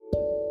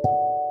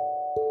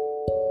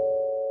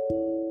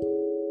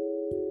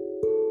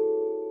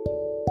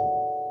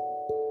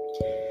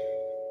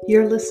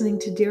You're listening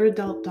to Dear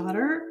Adult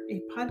Daughter,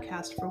 a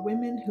podcast for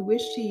women who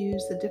wish to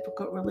use the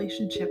difficult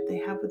relationship they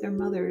have with their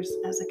mothers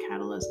as a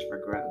catalyst for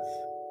growth.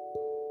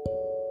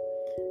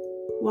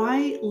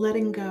 Why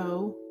letting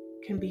go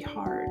can be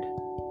hard.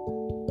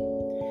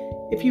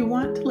 If you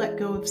want to let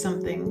go of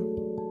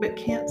something but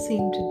can't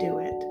seem to do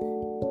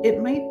it,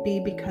 it might be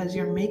because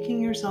you're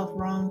making yourself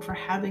wrong for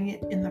having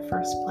it in the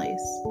first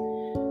place,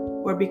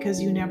 or because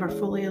you never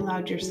fully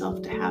allowed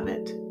yourself to have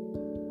it,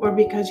 or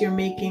because you're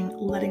making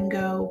letting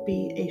go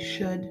be a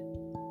should,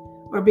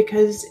 or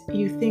because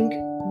you think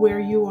where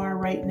you are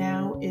right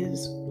now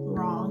is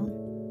wrong,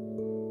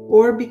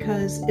 or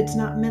because it's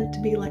not meant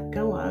to be let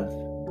go of,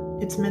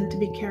 it's meant to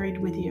be carried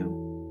with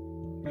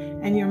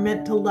you, and you're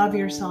meant to love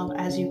yourself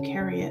as you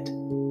carry it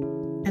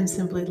and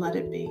simply let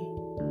it be.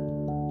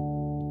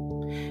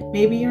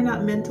 Maybe you're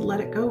not meant to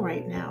let it go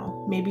right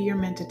now. Maybe you're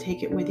meant to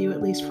take it with you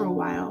at least for a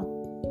while,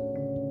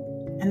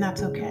 and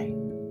that's okay.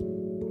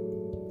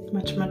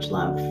 Much, much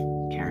love,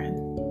 Karen.